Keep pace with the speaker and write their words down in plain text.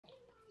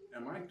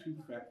Am I too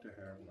fat to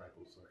have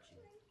liposuction?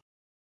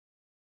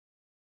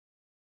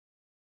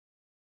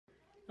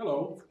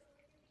 Hello,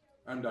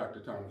 I'm Dr.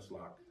 Thomas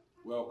Locke.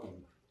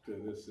 Welcome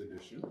to this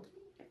edition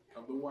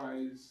of the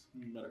Wise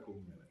Medical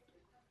Minute.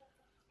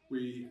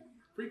 We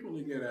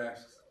frequently get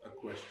asked a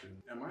question,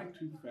 am I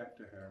too fat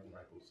to have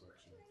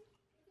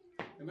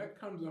liposuction? And that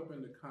comes up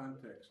in the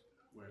context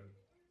when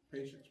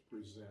patients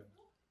present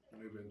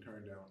when they've been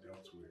turned down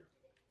elsewhere.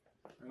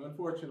 And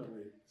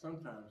unfortunately,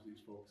 sometimes these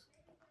folks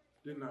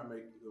did not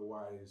make the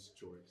wise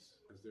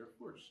choice as their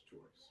first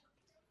choice.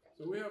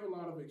 So we have a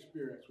lot of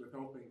experience with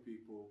helping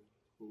people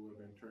who have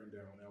been turned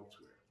down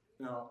elsewhere.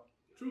 Now,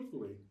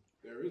 truthfully,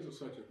 there is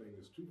such a thing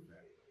as too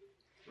fat,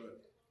 but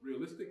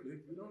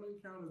realistically, we don't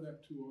encounter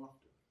that too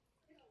often.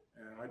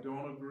 And I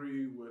don't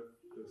agree with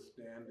the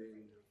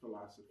standing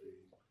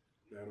philosophy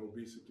that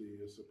obesity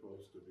is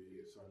supposed to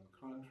be some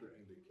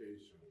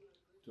contraindication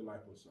to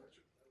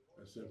liposuction.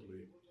 That's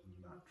simply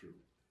not true.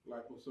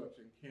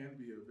 Liposuction can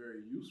be a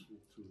very useful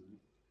tool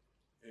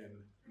in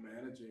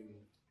managing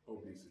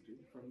obesity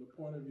from the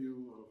point of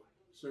view of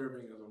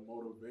serving as a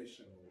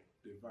motivational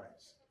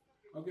device.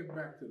 I'll get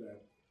back to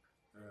that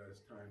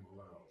as time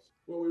allows.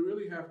 What we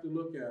really have to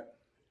look at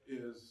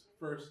is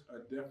first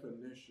a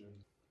definition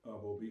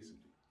of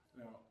obesity.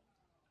 Now,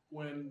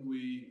 when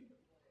we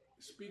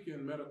speak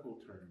in medical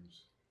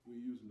terms, we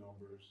use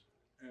numbers,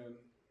 and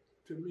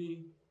to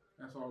me,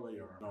 that's all they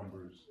are,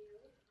 numbers.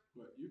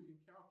 But you can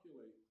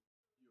calculate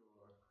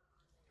your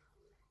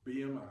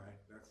BMI,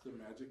 that's the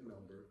magic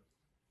number,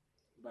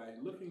 by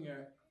looking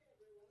at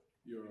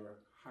your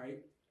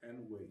height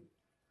and weight.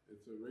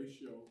 It's a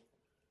ratio,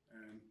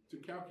 and to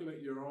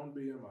calculate your own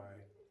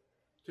BMI,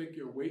 take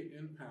your weight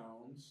in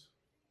pounds,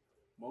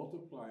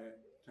 multiply it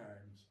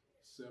times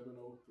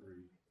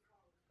 703,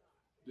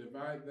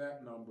 divide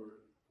that number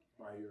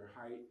by your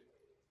height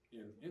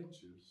in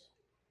inches,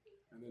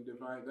 and then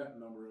divide that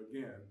number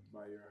again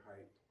by your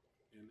height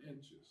in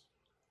inches.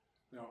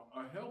 Now,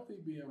 a healthy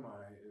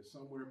BMI is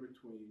somewhere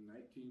between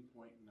 19.9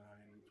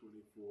 and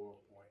 24.9.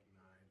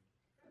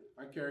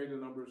 I carry the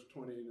numbers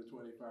 20 to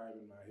 25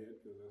 in my head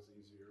because that's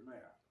easier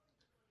math.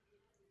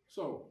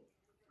 So,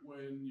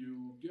 when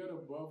you get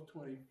above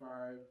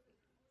 25,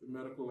 the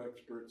medical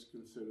experts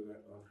consider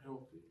that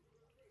unhealthy.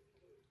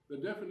 The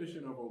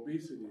definition of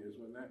obesity is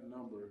when that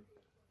number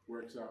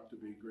works out to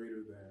be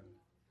greater than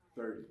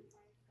 30.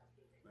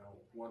 Now,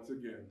 once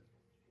again,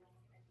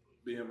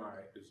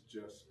 BMI is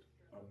just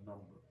a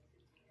number.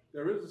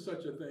 There is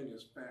such a thing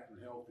as fat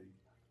and healthy,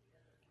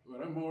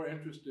 but I'm more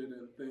interested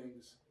in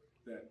things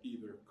that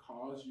either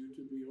cause you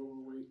to be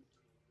overweight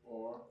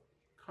or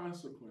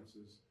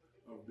consequences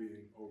of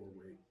being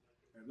overweight.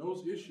 And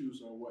those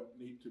issues are what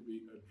need to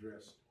be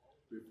addressed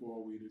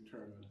before we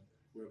determine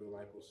whether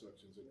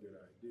liposuction is a good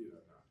idea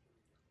or not.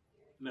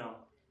 Now,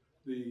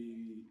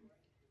 the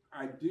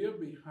idea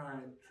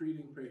behind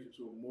treating patients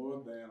who are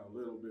more than a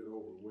little bit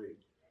overweight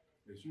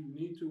is you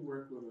need to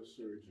work with a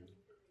surgeon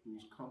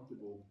who's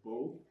comfortable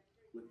both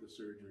with the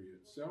surgery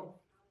itself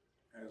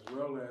as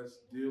well as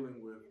dealing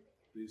with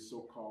these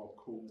so-called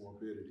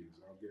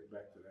comorbidities. I'll get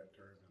back to that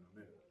term in a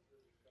minute.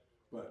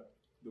 But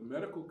the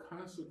medical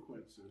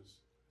consequences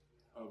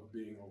of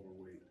being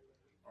overweight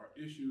are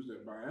issues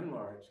that by and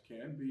large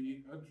can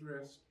be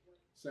addressed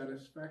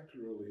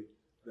satisfactorily,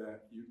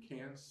 that you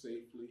can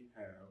safely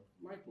have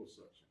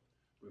liposuction,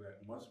 but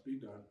that must be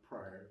done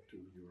prior to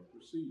your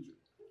procedure.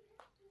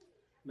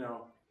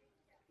 Now,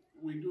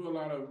 we do a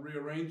lot of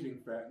rearranging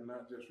fat and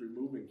not just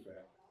removing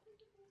fat.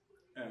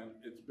 And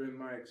it's been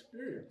my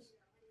experience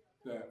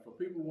that for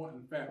people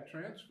wanting fat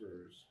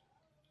transfers,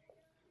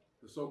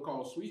 the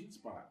so-called sweet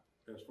spot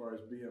as far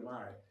as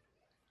BMI,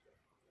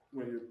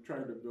 when you're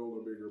trying to build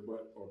a bigger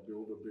butt or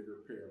build a bigger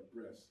pair of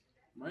breasts,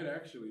 might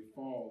actually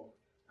fall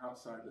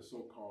outside the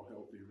so-called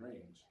healthy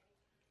range.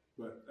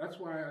 But that's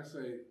why I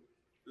say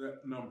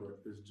that number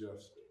is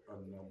just a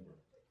number.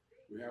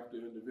 We have to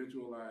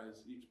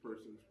individualize each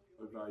person's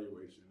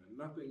evaluation, and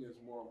nothing is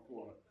more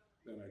important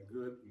than a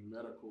good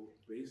medical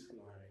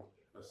baseline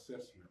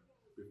assessment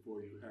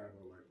before you have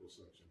a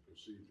liposuction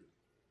procedure.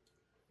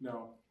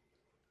 Now,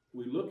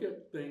 we look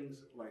at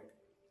things like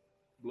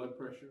blood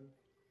pressure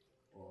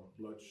or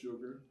blood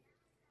sugar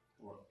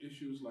or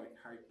issues like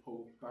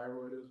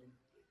hypothyroidism.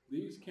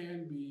 These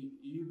can be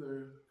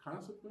either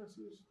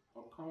consequences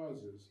or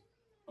causes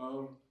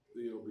of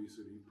the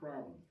obesity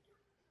problem.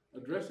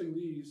 Addressing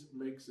these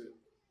makes it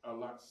a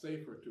lot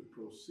safer to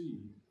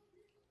proceed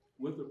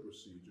with the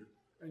procedure,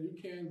 and you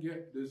can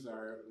get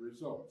desired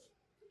results.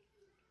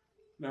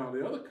 Now,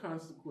 the other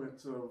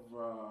consequence of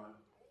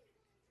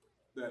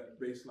that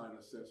baseline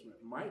assessment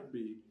might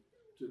be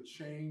to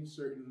change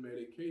certain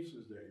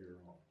medications that you're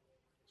on.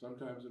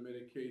 Sometimes the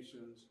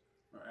medications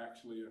are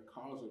actually a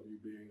cause of you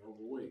being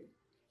overweight.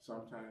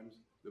 Sometimes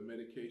the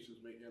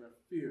medications may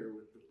interfere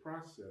with the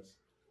process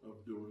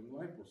of doing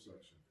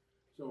liposuction.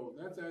 So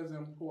that's as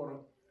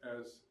important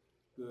as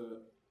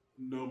the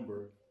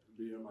number,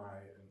 BMI,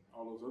 and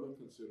all those other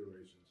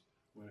considerations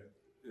when it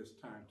is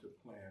time to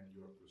plan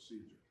your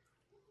procedure.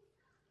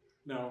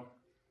 Now,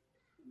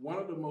 one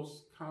of the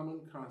most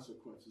common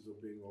consequences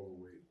of being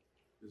overweight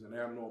is an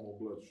abnormal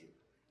blood sugar.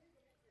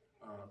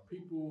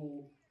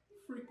 People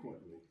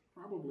frequently,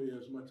 probably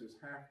as much as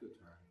half the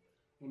time,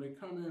 when they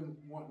come in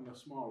wanting a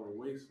smaller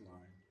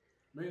waistline,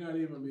 may not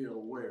even be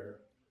aware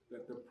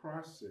that the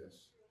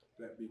process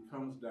that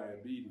becomes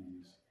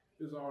diabetes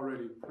is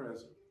already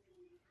present.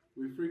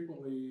 We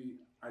frequently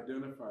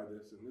identify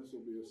this, and this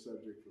will be a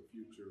subject for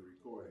future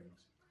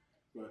recordings,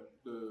 but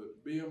the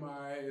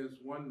BMI is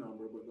one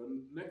number, but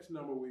the next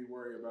number we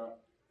worry about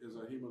is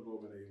a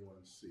hemoglobin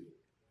A1C.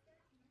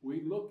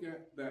 We look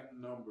at that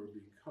number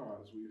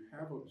because we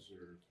have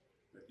observed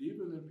that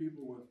even in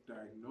people with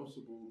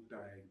diagnosable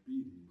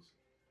diabetes,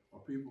 or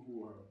people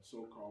who are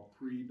so-called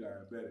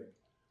pre-diabetic,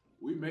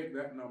 we make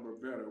that number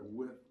better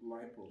with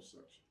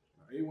liposuction.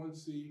 Now,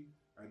 A1C,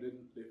 I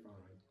didn't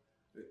define.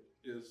 It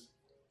is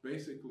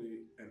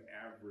basically an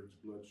average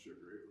blood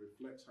sugar. It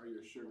reflects how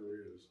your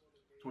sugar is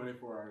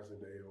 24 hours a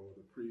day over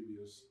the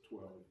previous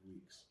 12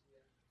 weeks.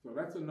 So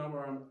that's a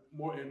number I'm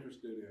more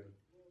interested in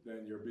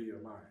than your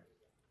BMI.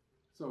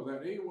 So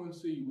that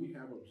A1C we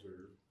have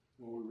observed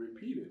when we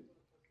repeat it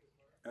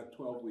at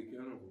 12-week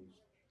intervals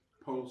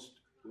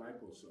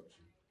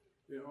post-liposuction,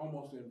 it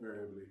almost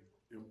invariably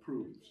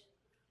improves.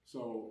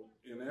 So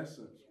in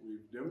essence,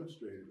 we've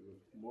demonstrated with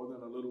more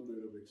than a little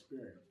bit of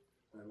experience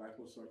that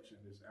liposuction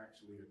is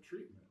actually a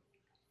treatment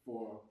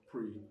for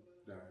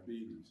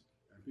pre-diabetes.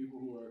 And people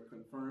who are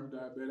confirmed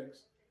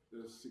diabetics,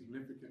 there's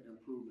significant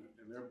improvement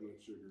in their blood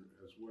sugar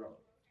as well.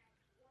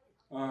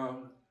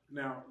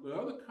 Now, the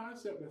other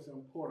concept that's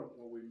important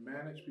when we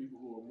manage people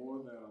who are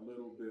more than a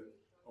little bit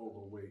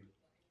overweight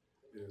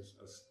is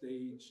a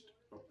staged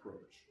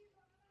approach.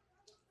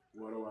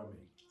 What do I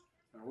mean?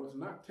 Now, what's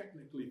not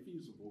technically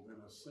feasible in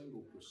a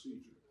single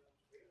procedure,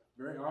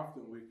 very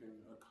often we can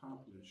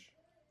accomplish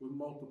with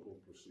multiple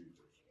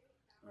procedures.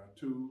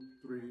 2,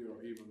 3,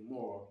 or even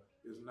more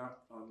is not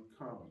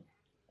uncommon.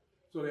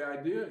 So the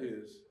idea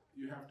is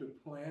you have to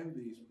plan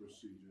these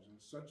procedures in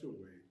such a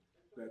way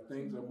that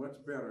things are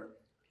much better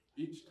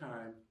each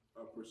time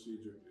a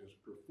procedure is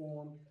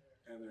performed,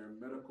 and there are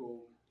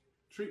medical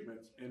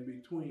treatments in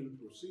between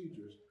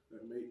procedures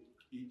that make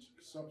each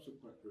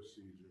subsequent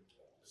procedure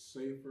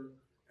safer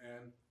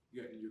and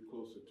getting you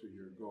closer to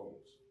your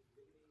goals.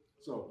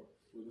 So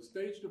with a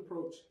staged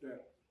approach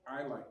that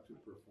I like to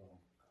perform,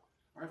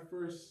 I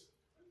first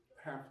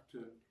have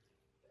to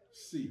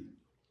see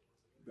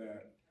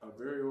that a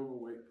very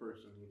overweight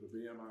person with a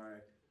BMI,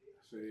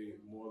 say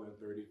more than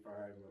 35,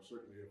 or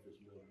certainly if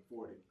it's more than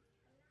 40,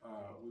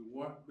 we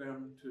want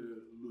them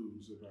to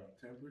lose about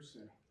 10%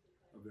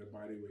 of their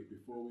body weight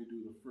before we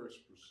do the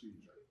first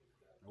procedure.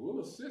 Now,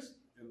 we'll assist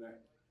in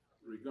that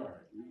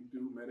regard. We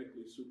do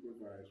medically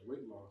supervised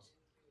weight loss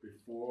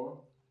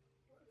before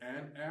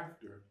and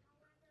after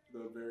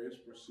the various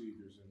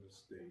procedures in the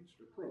staged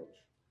approach.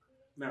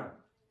 Now,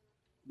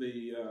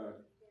 the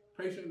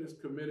patient is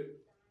committed,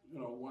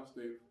 once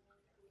they've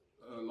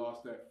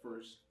lost that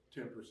first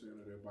 10%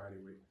 of their body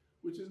weight,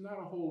 which is not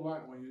a whole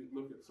lot when you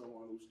look at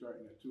someone who's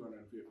starting at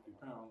 250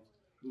 pounds,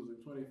 losing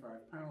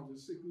 25 pounds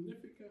is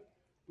significant,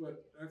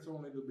 but that's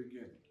only the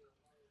beginning.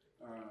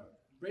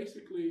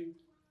 Basically,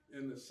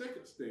 in the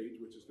second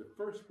stage, which is the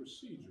first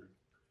procedure,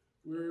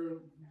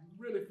 we're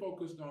really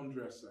focused on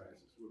dress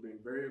sizes. We're being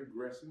very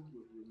aggressive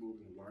with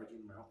removing large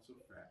amounts of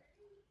fat.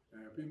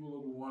 People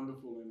look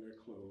wonderful in their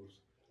clothes.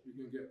 You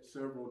can get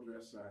several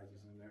dress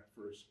sizes in that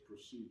first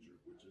procedure,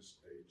 which is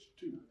stage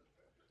 2.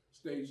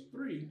 Stage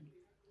 3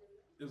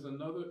 is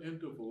another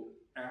interval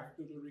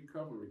after the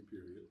recovery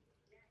period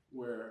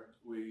where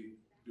we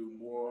do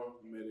more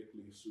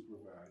medically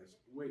supervised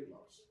weight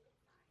loss.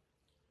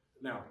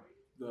 Now,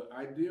 the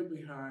idea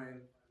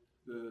behind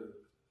the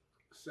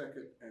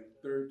second and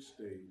third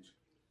stage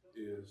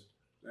is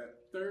that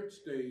third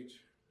stage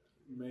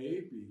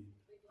may be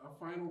a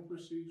final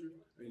procedure,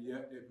 and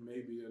yet it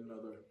may be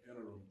another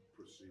interim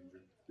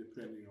procedure,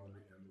 depending on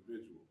the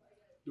individual.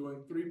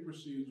 Doing 3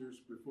 procedures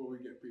before we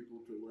get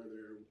people to where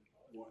they're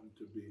wanting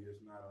to be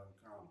is not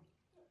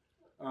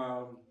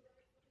uncommon.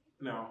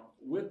 Now,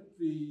 with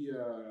the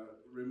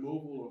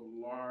removal of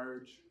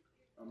large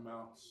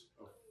amounts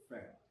of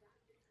fat,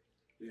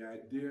 the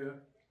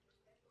idea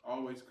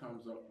always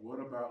comes up, what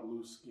about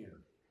loose skin?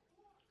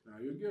 Now,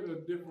 you'll get a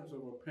difference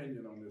of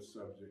opinion on this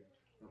subject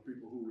from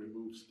people who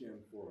remove skin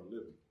for a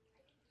living.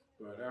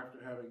 But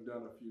after having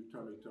done a few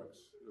tummy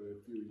tucks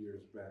a few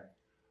years back,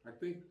 I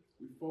think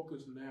we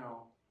focus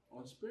now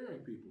on sparing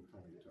people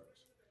tummy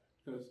tucks.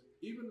 Because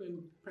even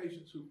in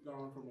patients who've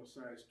gone from a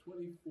size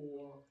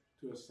 24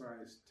 to a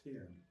size 10,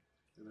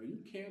 you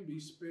can be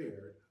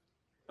spared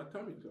a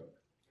tummy tuck.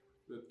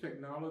 The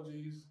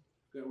technologies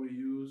that we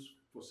use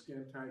for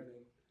skin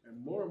tightening, and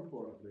more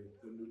importantly,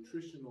 the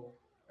nutritional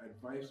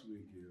advice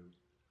we give,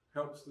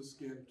 helps the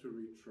skin to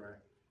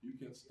retract. You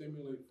can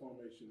stimulate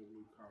formation of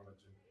new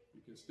collagen.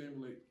 You can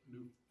stimulate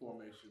new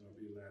formation of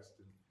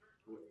elastin.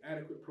 With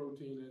adequate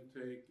protein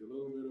intake, a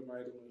little bit of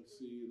vitamin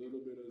C, a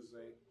little bit of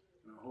zinc,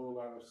 and a whole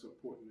lot of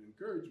support and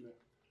encouragement,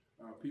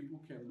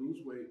 people can lose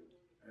weight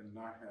and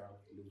not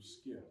have loose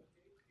skin.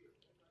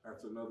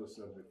 that's another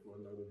subject for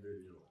another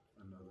video,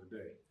 another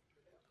day.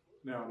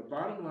 Now, the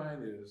bottom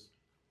line is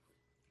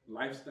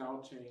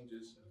lifestyle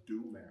changes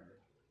do matter.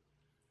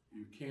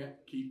 You can't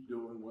keep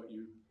doing what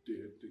you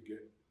did to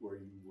get where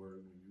you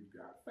were when you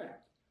got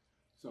fat.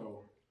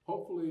 So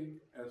hopefully,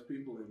 as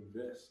people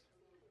invest,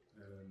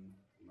 and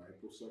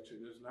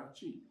liposuction is not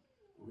cheap,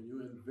 when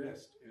you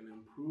invest in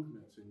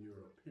improvements in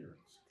your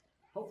appearance,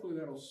 hopefully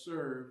that'll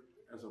serve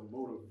as a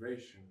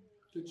motivation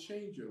to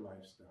change your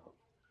lifestyle.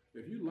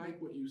 If you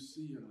like what you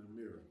see in the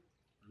mirror,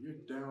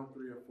 you're down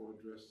 3 or 4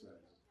 dress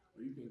sizes,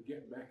 or you can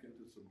get back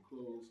into some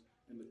clothes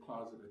in the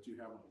closet that you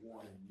haven't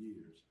worn in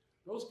years.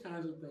 Those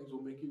kinds of things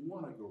will make you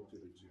want to go to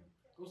the gym.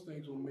 Those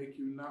things will make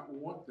you not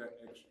want that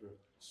extra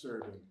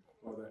serving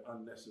or that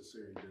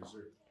unnecessary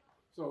dessert.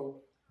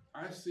 So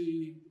I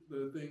see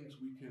the things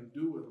we can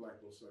do with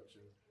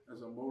liposuction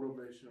as a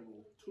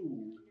motivational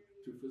tool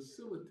to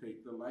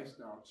facilitate the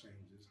lifestyle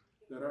changes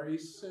that are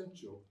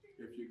essential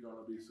if you're going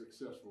to be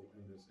successful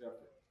in this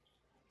effort.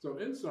 So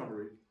in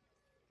summary,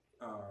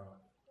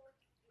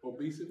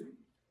 obesity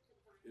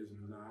is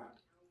not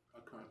a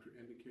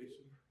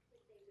contraindication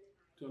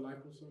to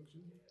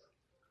liposuction.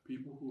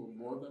 People who are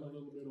more than a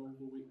little bit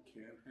overweight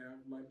can have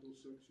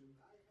liposuction.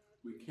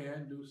 We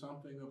can do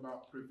something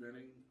about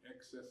preventing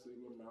excessive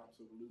amounts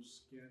of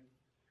loose skin.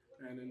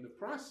 And in the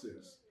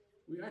process,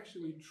 we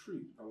actually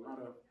treat a lot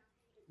of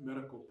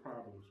medical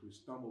problems we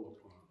stumble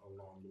upon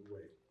along the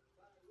way.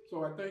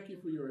 So I thank you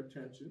for your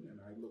attention, and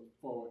I look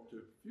forward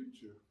to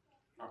future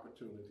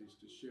opportunities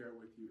to share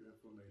with you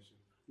information.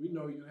 We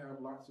know you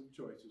have lots of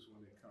choices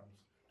when it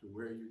comes to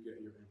where you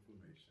get your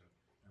information,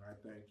 and I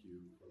thank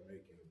you for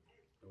making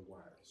the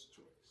wise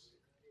choice.